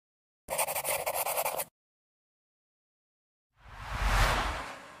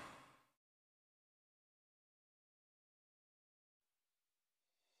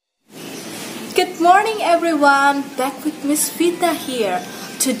Good morning everyone, back with Miss Vita here.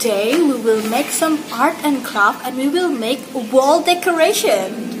 Today we will make some art and craft and we will make a wall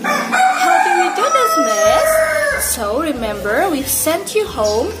decoration. How do we do this, Miss? So remember, we sent you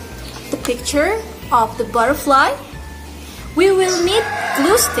home the picture of the butterfly. We will need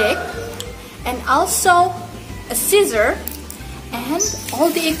glue stick and also a scissor and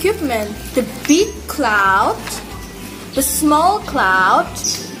all the equipment. The big cloud, the small cloud,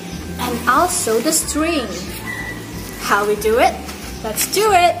 and also the string. How we do it? Let's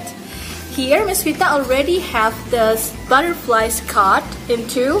do it! Here Miss Vita already have the butterflies cut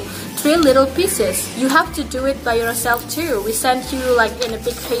into 3 little pieces. You have to do it by yourself too. We sent you like in a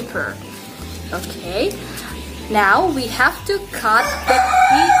big paper. Okay. Now we have to cut the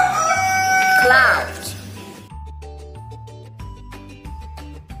big cloud.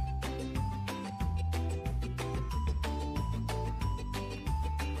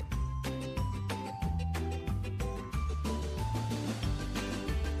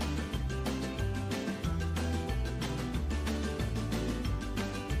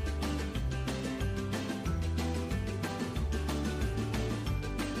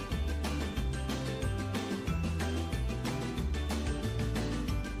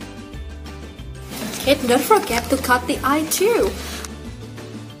 Okay, don't forget to cut the eye too.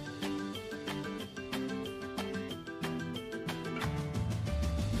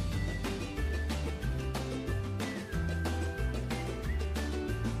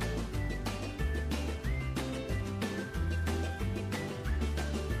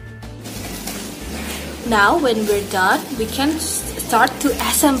 Now when we're done, we can start to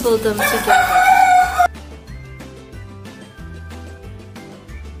assemble them together.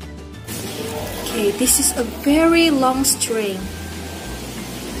 Okay, this is a very long string.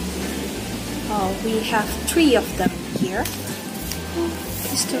 Oh, we have 3 of them here.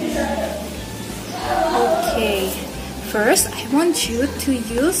 Okay, first I want you to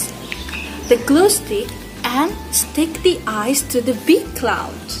use the glue stick and stick the eyes to the big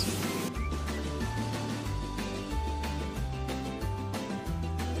cloud.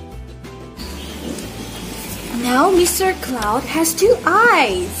 Now Mr. Cloud has 2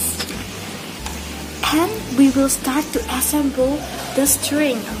 eyes. And we will start to assemble the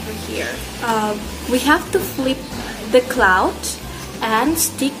string over here. We have to flip the cloud and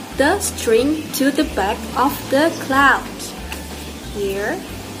stick the string to the back of the cloud. Here.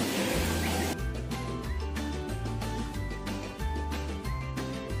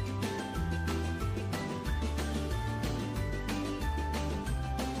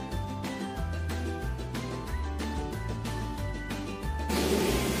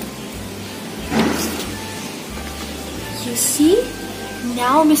 You see?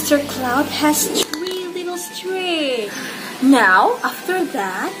 Now Mr. Cloud has 3 little strings. Now, after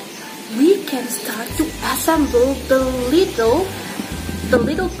that, we can start to assemble the little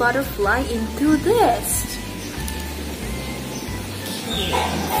butterfly into this.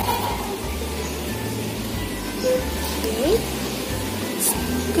 Okay.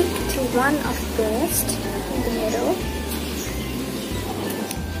 Stick to one of this in the middle.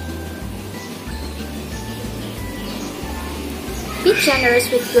 Be generous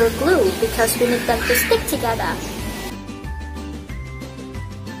with your glue because we need them to stick together.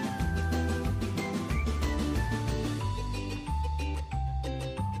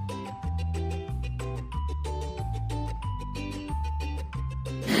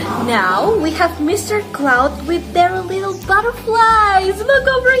 Now we have Mr. Cloud with their little butterflies. Look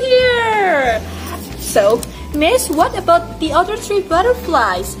over here. So, Miss, what about the other 3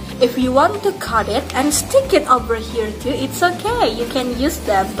 butterflies? If you want to cut it and stick it over here too, it's okay. You can use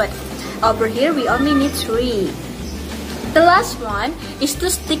them, but over here we only need 3. The last one is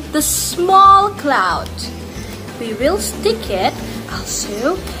to stick the small cloud. We will stick it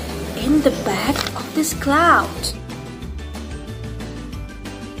also in the back of this cloud.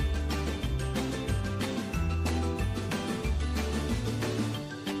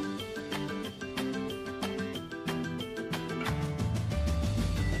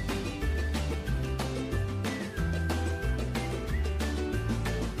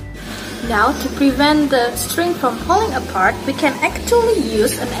 Now, to prevent the string from falling apart, we can actually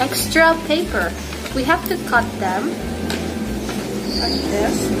use an extra paper. We have to cut them like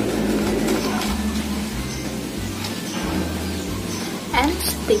this and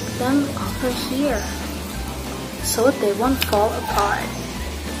stick them over here so they won't fall apart.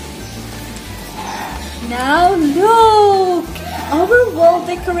 Now look! Our wall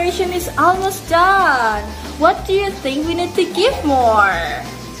decoration is almost done. What do you think we need to give more?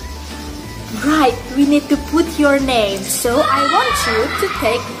 Right, we need to put your name. So I want you to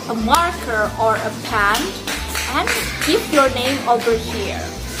take a marker or a pen and give your name over here.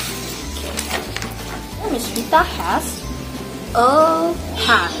 Okay. Miss Vita has a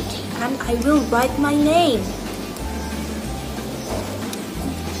hand and I will write my name.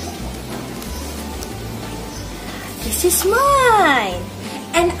 This is mine.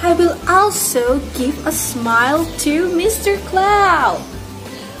 And I will also give a smile to Mr. Cloud.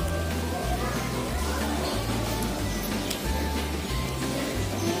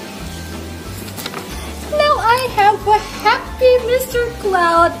 Now I have a happy Mr.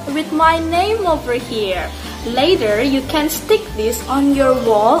 Cloud with my name over here. Later, you can stick this on your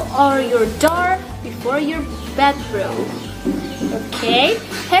wall or your door before your bedroom. Okay?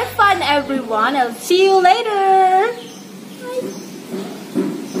 Have fun, everyone. I'll see you later.